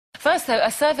First, though, a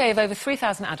survey of over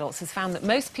 3,000 adults has found that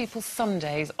most people's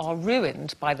Sundays are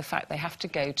ruined by the fact they have to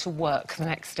go to work the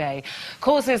next day.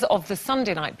 Causes of the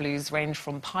Sunday night blues range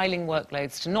from piling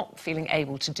workloads to not feeling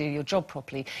able to do your job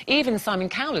properly. Even Simon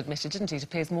Cowell admitted, didn't he, to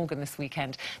Piers Morgan this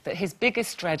weekend, that his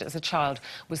biggest dread as a child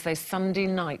was those Sunday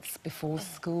nights before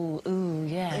school. Ooh,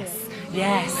 yes,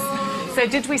 yes. So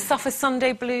did we suffer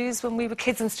Sunday blues when we were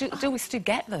kids, and do we still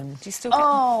get them? Do you still get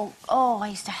them? Oh, I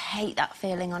used to hate that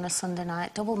feeling on a Sunday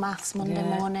night. Double maths Monday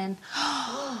morning.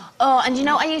 Oh, and you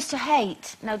know what I used to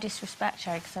hate? No disrespect,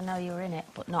 Sherry, because I know you were in it,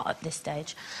 but not at this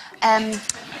stage.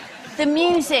 The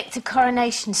music to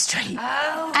Coronation Street.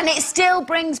 Oh. And it still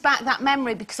brings back that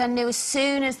memory, because I knew as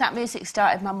soon as that music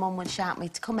started, my mum would shout me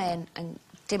to come in and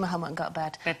do my homework and go to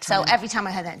bed. So every time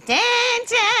I heard that,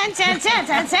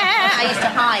 I used to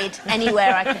hide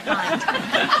anywhere I could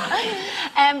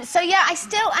hide. So yeah, I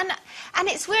still, and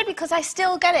it's weird because I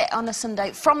still get it on a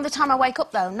Sunday from the time I wake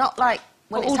up, though, not like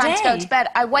when it's time to go to bed.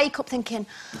 I wake up thinking,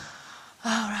 oh,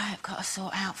 right, I've got to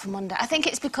sort out for Monday. I think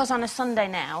it's because on a Sunday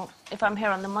now, if I'm here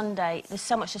on the Monday, there's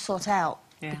so much to sort out.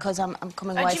 Yeah. Because I'm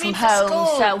coming away from home, school,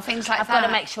 so things like I've got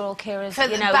to make sure all Kira's,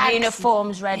 you know,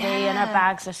 uniform's ready and her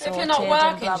bags are sorted. If you're not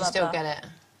working, you still get it?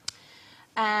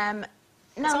 No,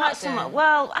 not so much.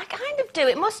 Well, I kind of do.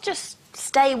 It must just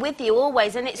stay with you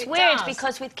always, and it's weird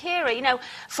because with Kira, you know,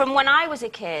 from when I was a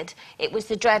kid, it was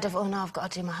the dread of, oh no, I've got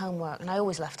to do my homework, and I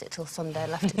always left it till Sunday,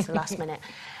 left it to the last minute.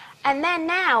 And then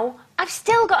now, I've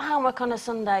still got homework on a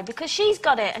Sunday because she's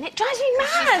got it, and it drives me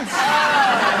mad. And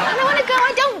I want to go,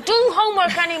 I don't do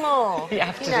homework anymore. You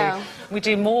have to do. We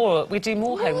do more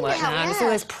homework now, and it's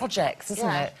all those projects, isn't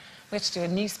it? We had to do a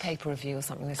newspaper review or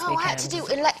something this weekend. I had to do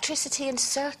electricity and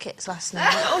circuits last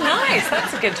night. Oh, nice.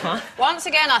 That's a good one. Once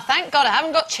again, I thank God I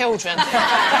haven't got children.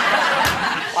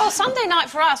 Well, Sunday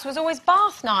night for us was always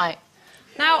bath night.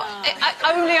 Now,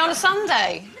 only on a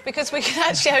Sunday, because we can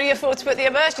actually only afford to put the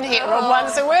immersion heater on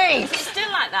once a week. It's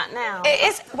still like that now. It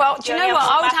is. Well, do you know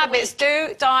what? Old habits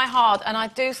do die hard, and I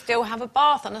do still have a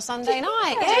bath on a Sunday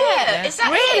night. Yeah. Is that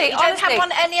really? You don't have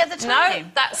one any other time?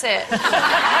 No, that's it. No.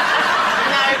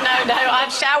 I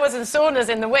have showers and saunas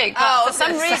in the week, but for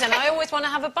some reason I always want to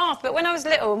have a bath. But when I was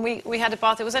little and we had a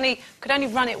bath, it was could only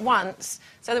run it once.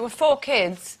 So there were 4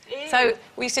 kids. Ew. So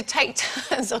we used to take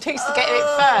turns on who used to get it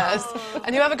first,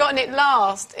 and whoever got in it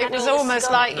last, it was almost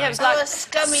like it was like a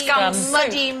scummy,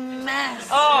 muddy mess.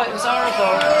 Oh, it was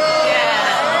horrible.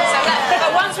 Yeah. So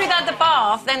but once we'd had the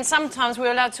bath, then sometimes we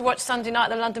were allowed to watch Sunday night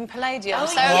at the London Palladium.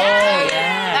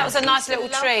 That was a nice little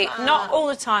treat. That. Not all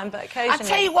the time, but occasionally. I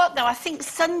tell you what, though, I think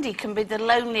Sunday can be the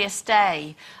loneliest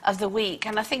day of the week,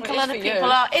 and I think a lot of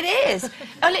people are. It is.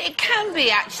 Well, it can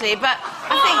be actually, but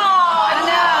I think.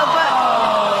 But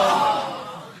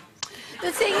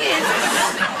the thing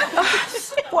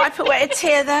is, wipe away a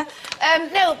tear there.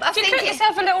 No, I think. Do you cook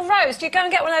yourself a little roast? Do you go and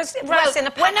get one of those roasts in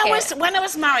a packet? When I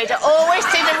was married, I always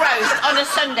did a roast on a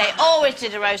Sunday. Always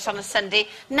did a roast on a Sunday.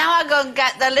 Now I go and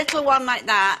get the little one like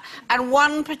that, and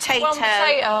one potato,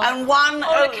 and one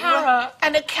a carrot,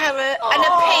 and a carrot, and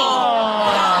a pea.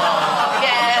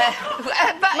 Yeah.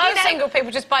 But, most single people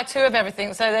just buy 2 of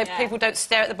everything, so people don't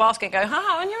stare at the basket and go,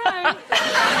 on your own.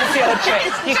 That's the old trick.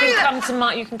 You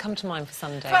can come to mine for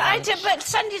Sunday. But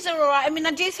Sundays are all right. I mean,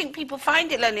 I do think people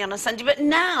find it lonely on a Sunday, but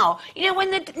now, you know, when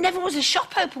there never was a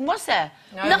shop open, was there?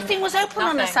 No, nothing was open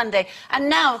on a Sunday. And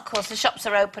now, of course, the shops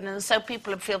are open, and so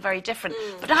people feel very different.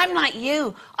 But I'm like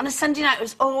you. On a Sunday night, it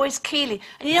was always Keeley.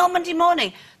 And, you know, on Monday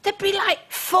morning, there'd be, like,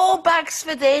 4 bags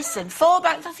for this and 4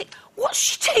 bags... I think, what's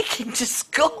she taking to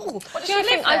school? What do you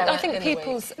think? I think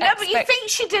people's... No, but you think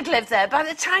she did live there. By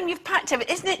the time you've packed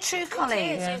everything... Isn't it true,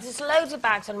 Colleen? There's loads of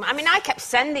bags on... I mean, I keep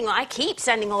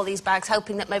sending all these bags,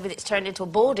 hoping that maybe it's turned into a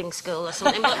boarding school or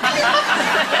something, but...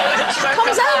 she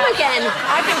comes home again.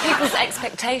 I think people's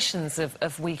expectations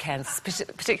of weekends,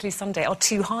 particularly Sunday, are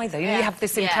too high, though. You know, you have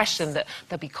this impression that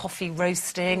there'll be coffee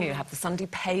roasting, you have the Sunday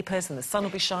papers, and the sun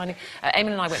will be shining.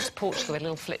 Eamon and I went to Portugal, a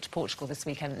little flit to Portugal this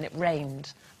weekend, and it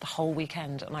rained the whole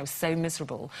weekend, and I was so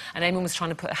miserable. And Eamon was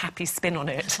trying to put a happy spin on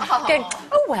it, going,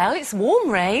 oh, well, it's warm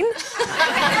rain.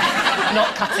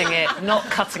 Not cutting it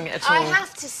at all. I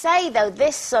have to say, though,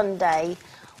 this Sunday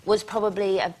was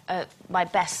probably my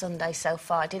best Sunday so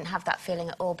far. I didn't have that feeling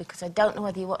at all, because I don't know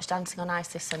whether you watched Dancing on Ice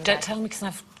this Sunday. Don't tell me, because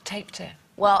I've taped it.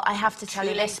 Well, I have to tell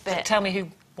you this bit. Tell me who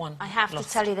won. I have to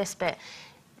tell you this bit.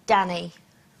 Danny.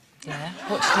 Yeah?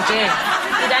 What did he do?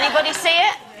 Did anybody see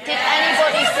it? Did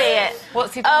anybody see it?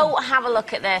 What's he doing? Oh, have a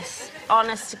look at this.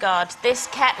 Honest to God. This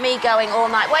kept me going all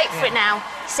night. Wait for it now.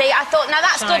 See, I thought, now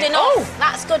that's good enough. Oh.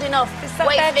 That's good enough.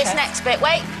 Wait for this next bit.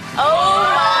 Wait. Oh,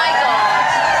 my God.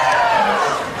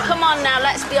 come on now,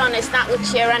 let's be honest, that would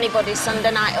cheer anybody's Sunday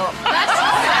night up.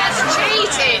 That's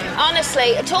cheating.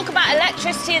 Honestly, talk about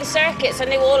electricity and circuits, I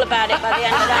knew all about it by the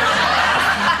end of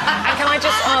that. And can I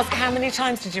just ask, how many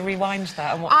times did you rewind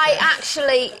that and watch I it?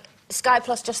 actually... Sky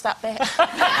Plus, just that bit. Kept going.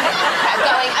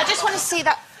 I just want to see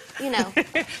that, you know.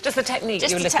 Just the technique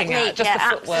just you're the looking technique, at, just yeah,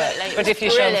 the footwork. absolutely. But if you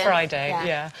show on Brilliant. Friday,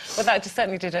 Yeah. Well, that just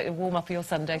certainly did a warm up of your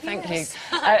Sunday. Thank Yes.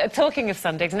 you. Talking of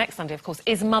Sundays, next Sunday, of course,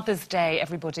 is Mother's Day,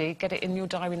 everybody. Get it in your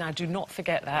diary now. Do not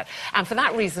forget that. And for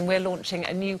that reason, we're launching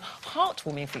a new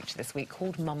heartwarming feature this week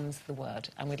called Mum's the Word.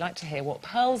 And we'd like to hear what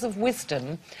pearls of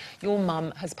wisdom your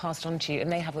mum has passed on to you. And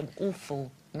they have an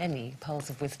awful many pearls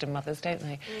of wisdom, mothers, don't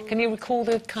they? Can you recall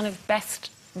the kind of best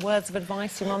words of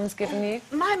advice your mum's given you?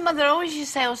 My mother always used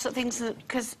to say all sorts of things,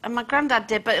 because my granddad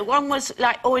did, but one was,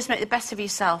 like, always make the best of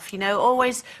yourself, you know,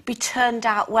 always be turned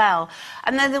out well.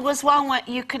 And then there was one where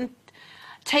you can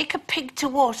take a pig to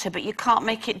water, but you can't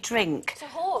make it drink. It's a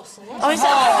horse, isn't it? Oh, is it a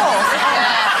horse?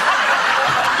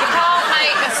 You can't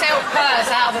make a silk purse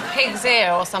out of a pig's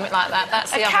ear or something like that.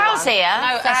 That's the A other cow's one. ear?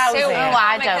 No, Cow's a silk. ear. Oh,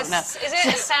 I don't know. Is it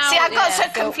a sound? See, I got so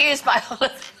silk. confused by all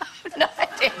of that. No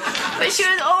idea. But she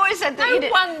was always said that No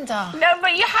wonder. No,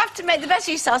 but you have to make the best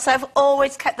of yourself, so I've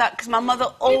always kept that, because my mother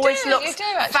always looks... You do,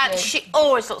 actually. She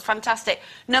always looks fantastic.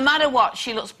 No matter what,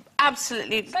 she looks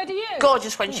absolutely So do you.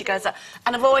 gorgeous when she goes out.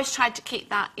 And I've always tried to keep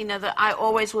that, you know, that I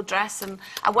always will dress, and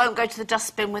I won't go to the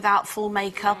dustbin without full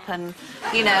makeup, and,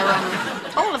 you know,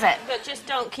 all of it. But just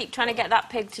don't keep trying to get that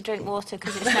pig to drink water,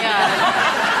 because it's never going to...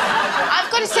 I've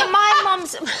got to say, my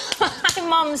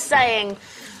mum's saying...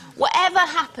 Whatever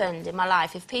happened in my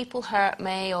life, if people hurt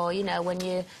me, or, you know, when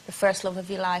the first love of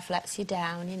your life lets you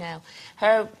down, you know,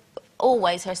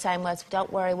 always her saying words,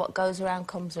 don't worry, what goes around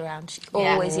comes around. She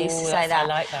always used to say that. I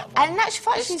like that one. And that's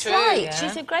fact, she's true, right. yeah.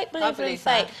 She's a great believer in believe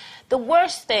fate. that. The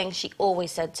worst thing she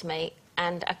always said to me,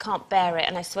 and I can't bear it,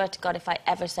 and I swear to God, if I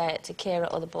ever say it to Kira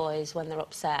or the boys when they're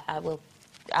upset, I will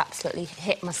absolutely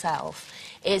hit myself,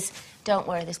 is... Don't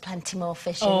worry, there's plenty more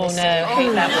fish in this. Oh, no, I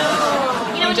hate that one.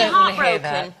 You know, when you're don't wanna hear heartbroken,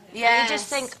 that. and you Yes. just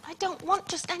think, I don't want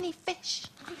just any fish.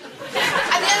 And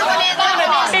the other one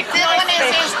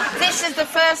is, this is the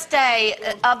first day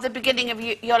of the beginning of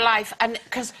your life, and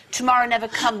because tomorrow never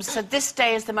comes, so this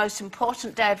day is the most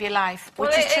important day of your life,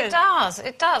 which is true. It does,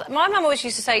 it does. My mum always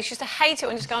used to say she used to hate it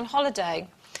when she used to go on holiday.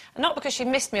 And not because she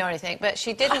missed me or anything, but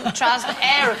she didn't trust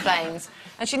aeroplanes.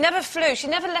 And she never flew. She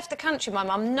never left the country, my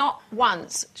mum, not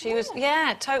once. She was,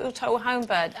 total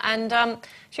homebird. And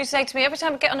she would say to me, every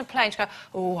time I get on a plane, she'd go,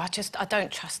 oh, I don't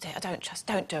trust it, don't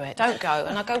do it, don't go.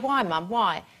 And I go, why, Mum,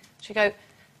 why? She'd go,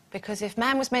 because if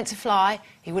man was meant to fly,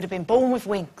 he would have been born with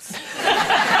wings.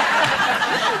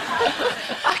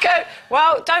 I go,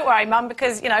 well, don't worry, Mum,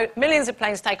 because, you know, millions of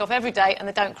planes take off every day and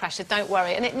they don't crash, so don't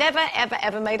worry. And it never, ever,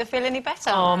 ever made her feel any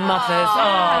better. Oh, mothers.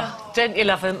 Oh, don't you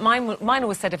love them? Mine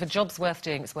always said, if a job's worth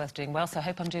doing, it's worth doing well, so I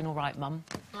hope I'm doing all right, Mum.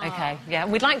 OK, yeah.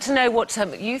 And we'd like to know what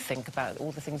you think about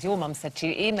all the things your mum said to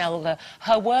you. Email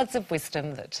her words of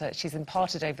wisdom that she's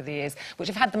imparted over the years, which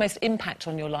have had the most impact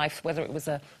on your life, whether it was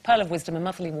a pearl of wisdom, a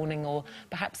motherly warning, or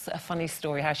perhaps a funny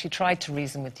story, how she tried to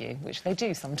reason with you, which they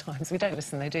do sometimes. We don't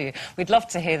listen, they do. We'd love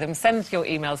to hear them. Send your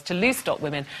emails to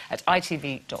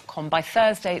loose.women@itv.com by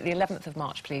Thursday, the 11th of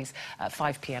March, please.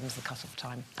 5 p.m. is the cut-off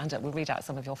time. And we'll read out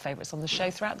some of your favourites on the show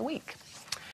throughout the week.